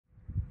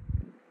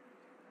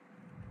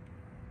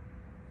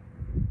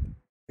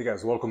Hey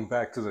guys, welcome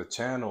back to the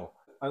channel.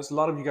 As a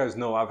lot of you guys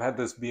know, I've had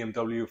this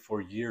BMW for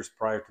years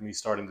prior to me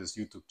starting this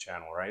YouTube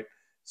channel, right?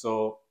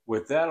 So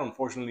with that,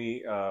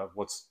 unfortunately,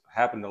 what's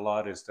happened a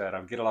lot is that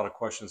I get a lot of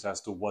questions as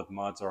to what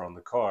mods are on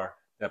the car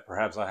that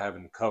perhaps I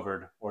haven't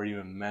covered or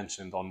even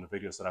mentioned on the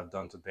videos that I've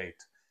done to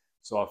date.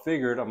 So I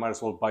figured I might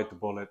as well bite the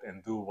bullet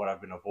and do what I've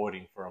been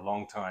avoiding for a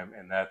long time,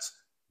 and that's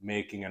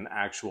making an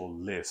actual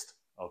list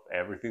of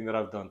everything that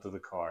I've done to the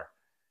car.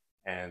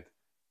 And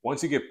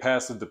once you get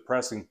past the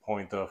depressing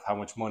point of how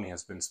much money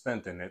has been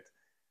spent in it,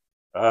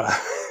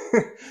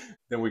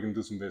 then we can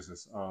do some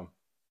business.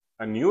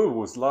 I knew it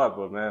was a lot,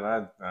 but man,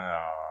 oh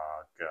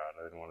God,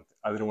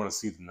 I didn't want to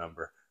see the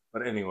number.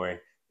 But anyway,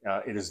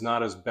 it is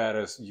not as bad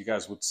as you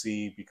guys would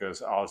see,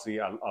 because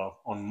obviously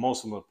on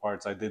most of the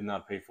parts I did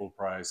not pay full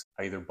price.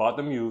 I either bought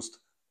them used,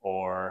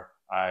 or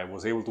I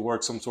was able to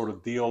work some sort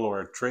of deal or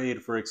a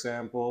trade, for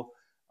example.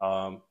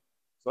 So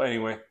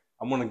anyway,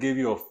 I'm going to give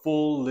you a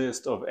full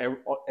list of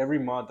every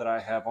mod that I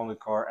have on the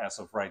car as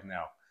of right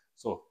now.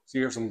 So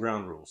here's some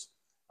ground rules.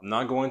 I'm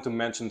not going to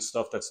mention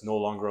stuff that's no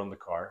longer on the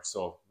car,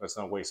 so let's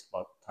not waste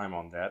time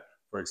on that.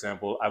 For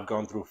example, I've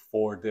gone through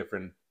 4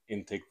 different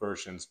intake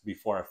versions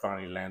before I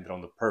finally landed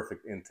on the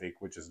perfect intake,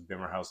 which is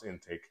Bimmer House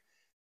intake.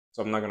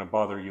 So I'm not going to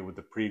bother you with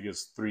the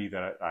previous 3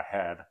 that I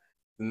had.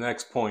 The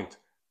next point,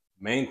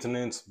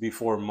 maintenance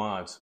before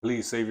mods.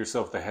 Please save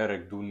yourself the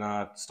headache. Do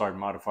not start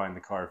modifying the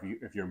car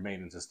if your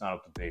maintenance is not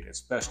up to date,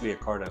 especially a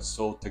car that's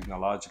so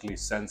technologically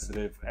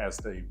sensitive as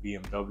the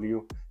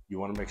BMW. You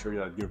want to make sure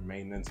that your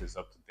maintenance is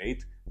up to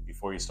date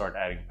before you start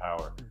adding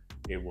power.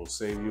 It will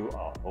save you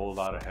a whole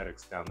lot of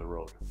headaches down the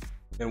road.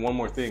 And one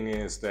more thing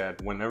is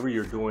that whenever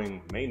you're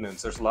doing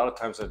maintenance, there's a lot of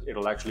times that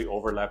it'll actually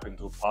overlap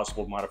into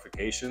possible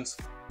modifications.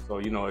 So,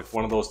 you know, it's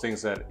one of those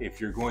things that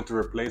if you're going to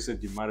replace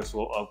it, you might as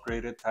well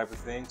upgrade it type of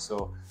thing.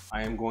 So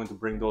I am going to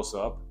bring those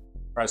up. All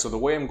right, so the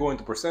way I'm going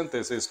to present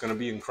this is going to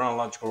be in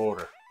chronological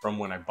order from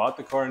when I bought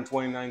the car in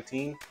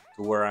 2019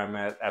 to where I'm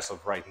at as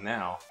of right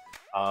now.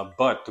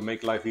 But to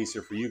make life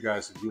easier for you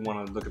guys, if you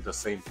want to look at the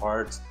same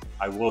parts,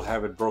 I will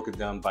have it broken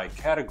down by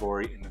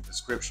category in the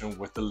description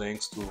with the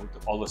links to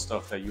all the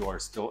stuff that you are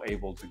still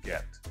able to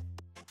get.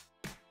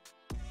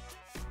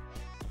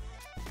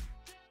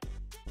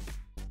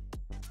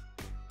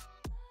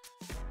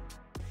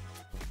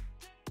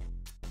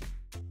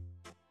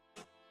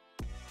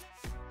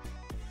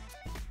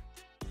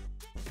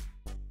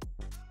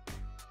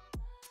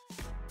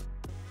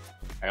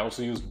 I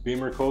also use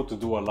Beamer Code to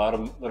do a lot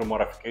of little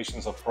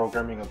modifications of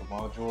programming of the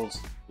modules,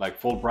 like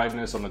full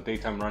brightness on the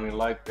daytime running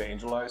light, the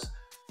Angel Eyes.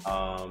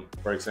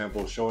 For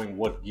example, showing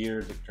what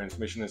gear the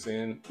transmission is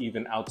in,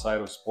 even outside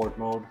of sport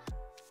mode.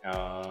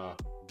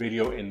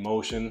 Video in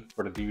motion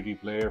for the DVD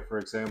player, for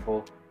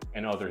example,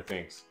 and other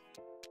things.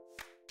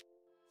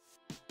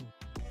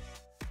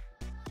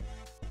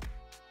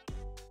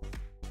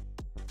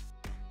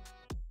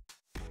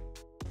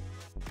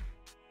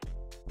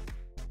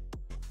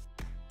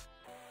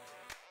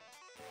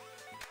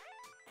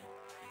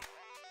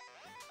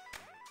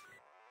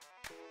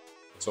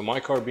 So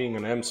my car being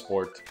an M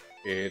Sport,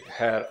 it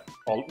had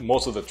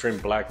most of the trim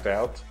blacked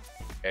out,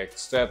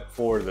 except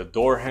for the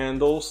door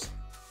handles,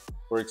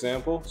 for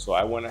example. So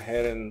I went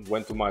ahead and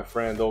went to my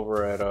friend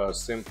over at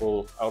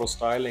Simple Auto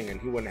Styling,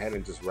 and he went ahead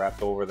and just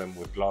wrapped over them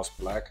with gloss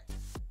black.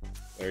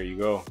 There you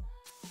go.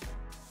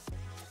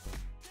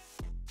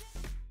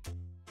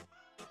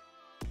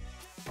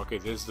 Okay,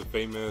 this is the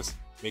famous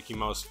Mickey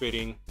Mouse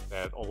fitting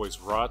that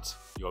always rots.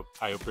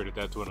 I upgraded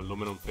that to an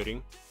aluminum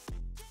fitting.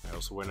 I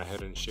also went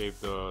ahead and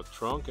shaved the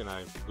trunk, and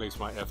I placed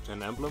my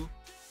F10 emblem.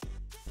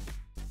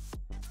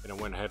 And I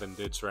went ahead and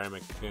did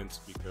ceramic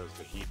tints because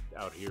the heat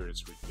out here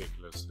is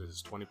ridiculous. This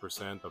is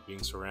 20%, but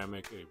being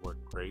ceramic, it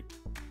worked great.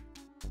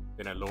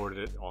 Then I lowered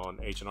it on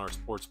H&R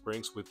Sport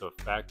Springs with the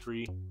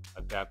factory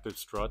adaptive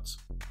struts.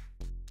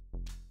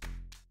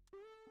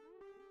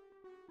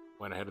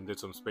 Went ahead and did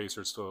some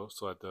spacers so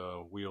that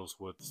the wheels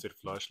would sit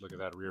flush. Look at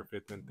that rear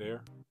fitment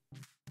there.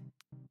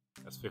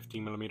 That's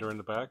 15mm in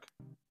the back.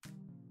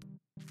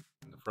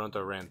 Front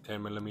I ran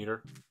 10mm.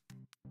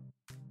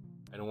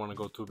 I don't want to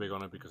go too big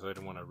on it because I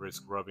didn't want to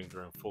risk rubbing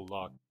during full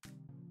lock.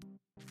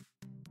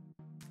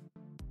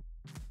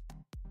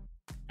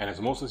 And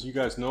as most of you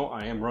guys know,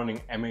 I am running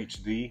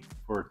MHD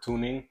for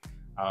tuning.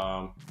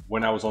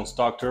 When I was on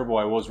stock turbo,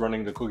 I was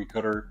running the cookie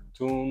cutter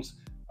tunes,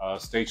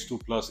 Stage 2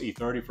 Plus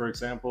E30 for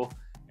example.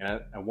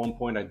 And at one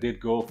point I did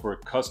go for a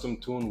custom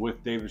tune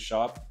with David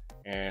Shoup,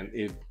 and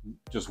it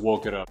just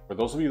woke it up. For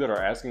those of you that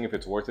are asking if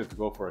it's worth it to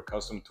go for a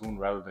custom tune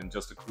rather than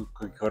just a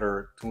cookie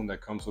cutter tune that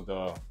comes with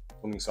the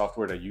tuning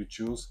software that you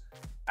choose,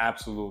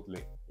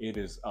 absolutely, it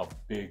is a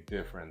big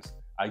difference.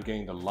 I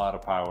gained a lot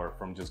of power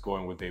from just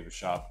going with David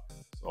Shoup,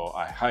 so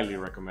I highly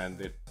recommend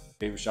it.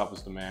 David Shoup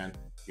is the man,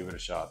 give it a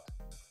shot.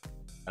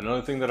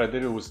 Another thing that I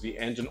did was the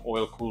engine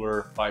oil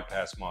cooler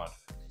bypass mod.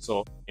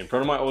 So in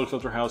front of my oil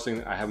filter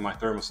housing, I have my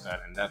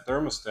thermostat, and that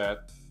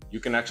thermostat,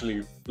 you can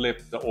actually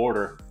flip the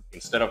order.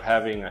 Instead of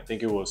having, I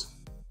think it was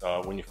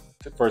when you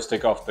first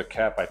take off the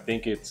cap, I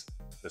think it's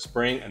the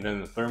spring and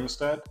then the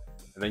thermostat.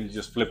 And and then you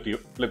just flip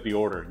the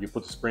order. You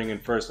put the spring in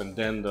first and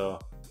then the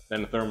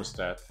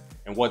thermostat.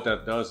 And what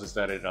that does is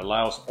that it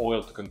allows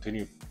oil to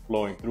continue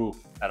flowing through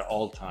at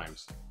all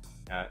times.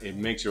 It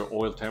makes your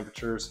oil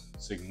temperatures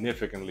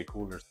significantly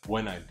cooler.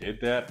 When I did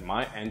that,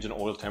 my engine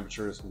oil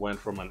temperatures went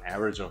from an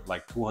average of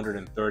like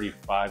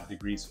 235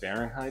 degrees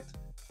Fahrenheit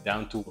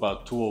down to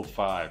about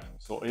 205.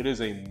 So it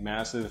is a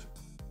massive,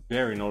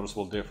 very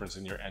noticeable difference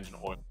in your engine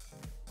oil.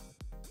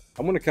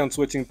 I'm going to count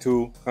switching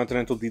to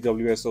Continental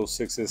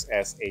DWS-06s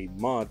as a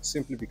mod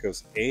simply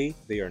because A,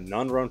 they are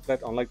non-round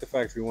flat unlike the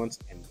factory ones,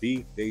 and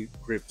B, they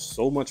grip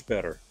so much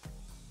better.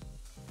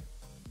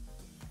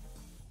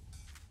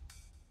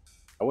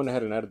 I went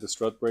ahead and added the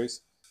strut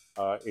brace.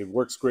 It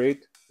works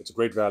great. It's a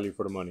great value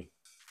for the money.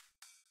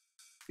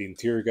 The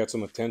interior got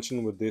some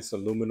attention with this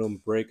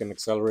aluminum brake and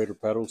accelerator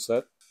pedal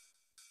set.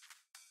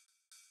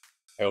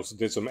 I also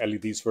did some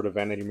LEDs for the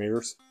vanity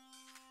mirrors.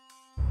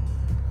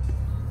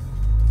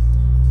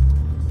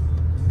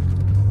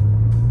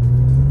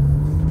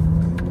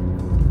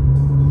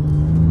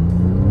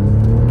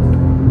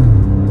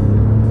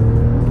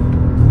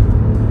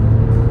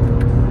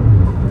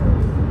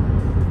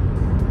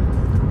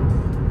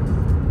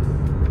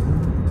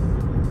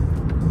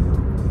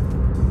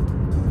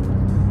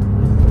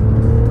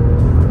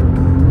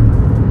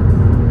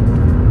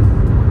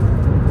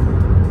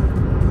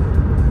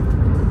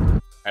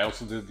 I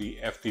also did the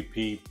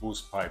FTP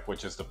Boost Pipe,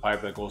 which is the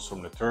pipe that goes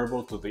from the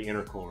turbo to the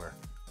intercooler.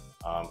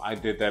 I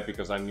did that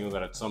because I knew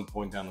that at some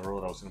point down the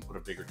road I was going to put a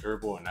bigger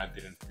turbo, and I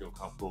didn't feel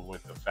comfortable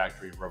with the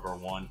factory rubber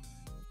one.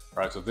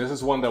 Alright, so this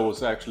is one that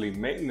was actually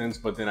maintenance,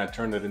 but then I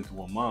turned it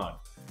into a mod.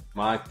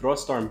 My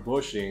thrust arm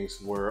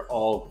bushings were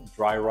all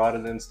dry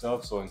rotted and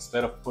stuff, so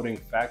instead of putting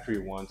factory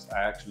ones, I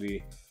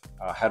actually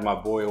had my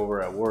boy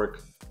over at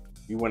work.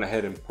 He went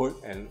ahead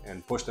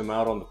and pushed them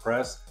out on the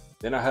press.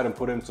 Then I had him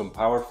put in some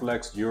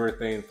PowerFlex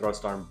urethane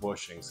thrust arm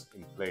bushings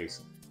in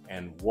place.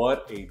 And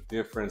what a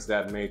difference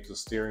that made to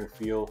steering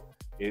feel.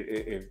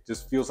 It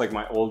just feels like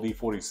my old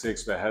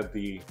E46 that had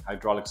the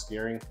hydraulic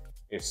steering.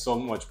 It's so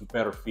much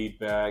better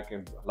feedback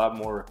and a lot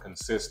more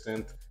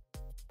consistent.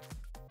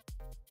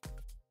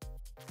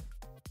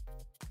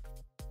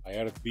 I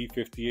added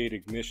B58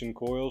 ignition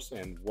coils,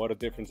 and what a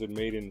difference it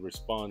made in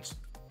response.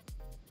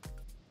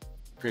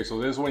 Okay,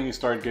 so this is when you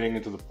start getting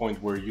into the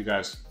point where you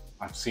guys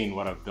I've seen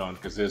what I've done,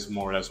 because this is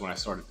more or less when I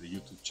started the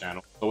YouTube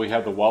channel. So we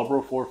have the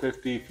Walbro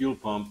 450 fuel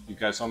pump. You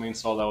guys saw me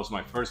install. That was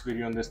my first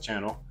video on this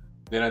channel.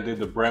 Then I did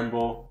the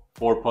Brembo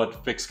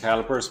 4-putt fixed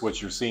calipers,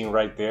 which you're seeing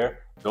right there.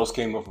 Those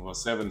came off of a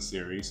 7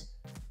 series.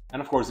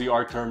 And of course the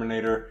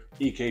Terminator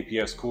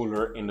EKPS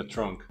cooler in the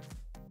trunk.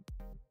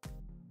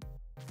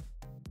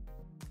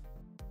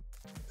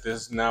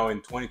 This is now in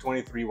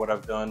 2023 what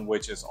I've done,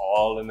 which is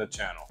all in the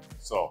channel.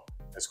 So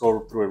let's go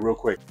through it real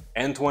quick.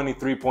 N20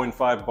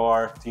 3.5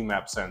 bar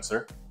TMAP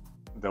sensor,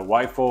 the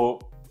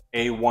WIFO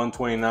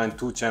A129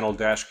 2-channel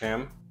dash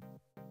cam.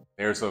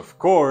 There's of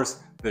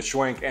course the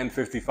Shuenk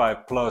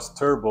N55 Plus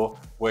turbo,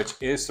 which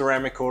is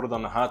ceramic coated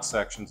on the hot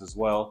sections as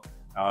well.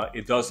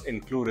 It does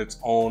include its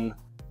own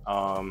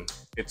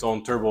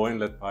turbo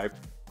inlet pipe,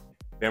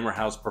 Bimmer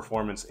House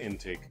performance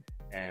intake,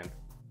 and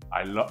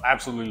I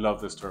absolutely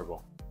love this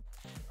turbo.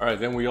 All right,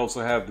 then we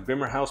also have the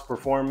Bimmer House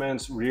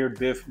Performance rear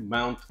diff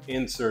mount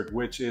insert,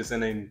 which is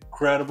an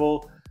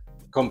incredible,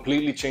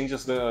 completely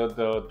changes the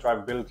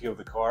drivability of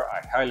the car.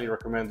 I highly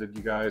recommend it,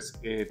 you guys.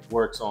 It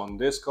works on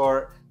this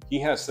car. He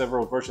has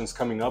several versions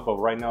coming up, but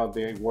right now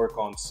they work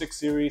on 6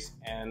 series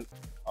and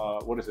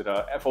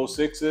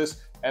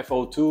F06s,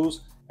 F02s,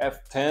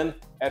 F10,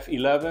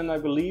 F11, I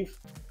believe.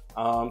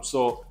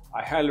 So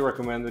I highly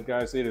recommend it,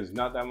 guys. It is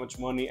not that much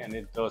money, and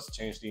it does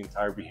change the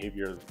entire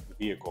behavior of the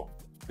vehicle.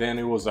 Then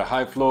it was a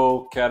high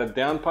flow catted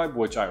downpipe,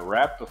 which I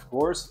wrapped, of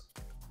course.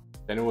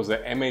 Then it was a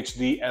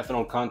MHD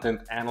ethanol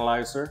content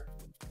analyzer.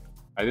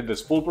 I did the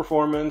Spool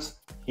Performance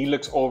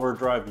Helix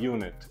Overdrive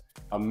unit,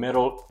 a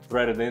metal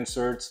threaded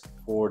inserts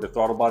for the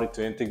throttle body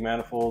to intake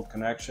manifold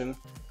connection.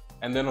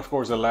 And then of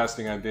course the last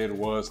thing I did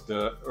was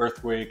the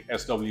Earthquake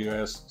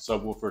SWS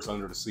subwoofers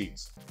under the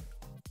seats.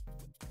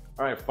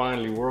 All right,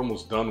 finally, we're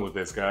almost done with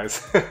this,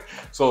 guys.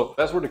 So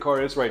that's where the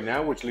car is right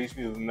now, which leads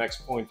me to the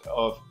next point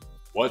of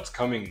what's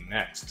coming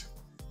next.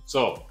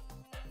 So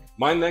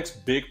my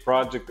next big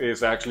project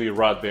is actually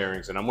rod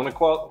bearings, and I'm gonna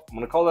call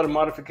that a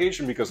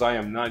modification because I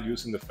am not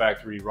using the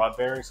factory rod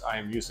bearings. I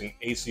am using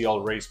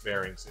ACL race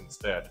bearings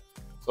instead.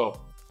 So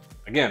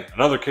again,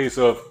 another case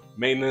of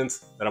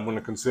maintenance that I'm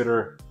gonna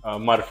consider a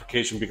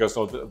modification because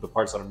of the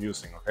parts that I'm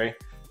using, okay?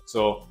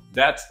 So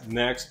that's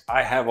next.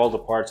 I have all the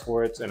parts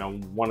for it, and I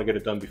wanna get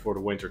it done before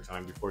the winter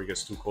time, before it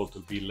gets too cold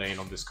to be laying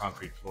on this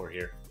concrete floor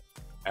here.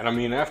 And I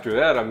mean, after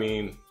that, I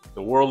mean,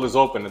 the world is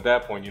open at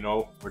that point, you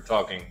know. We're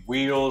talking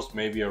wheels,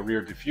 maybe a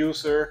rear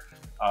diffuser,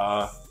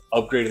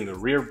 upgrading the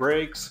rear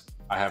brakes.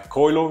 I have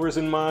coilovers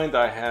in mind.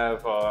 I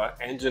have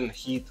engine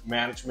heat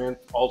management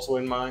also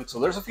in mind. So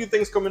there's a few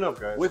things coming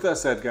up, guys. With that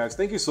said, guys,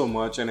 thank you so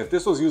much. And if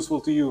this was useful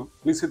to you,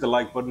 please hit the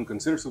like button,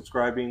 consider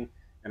subscribing.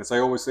 And as I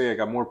always say, I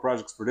got more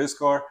projects for this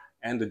car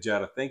and the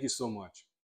Jetta. Thank you so much.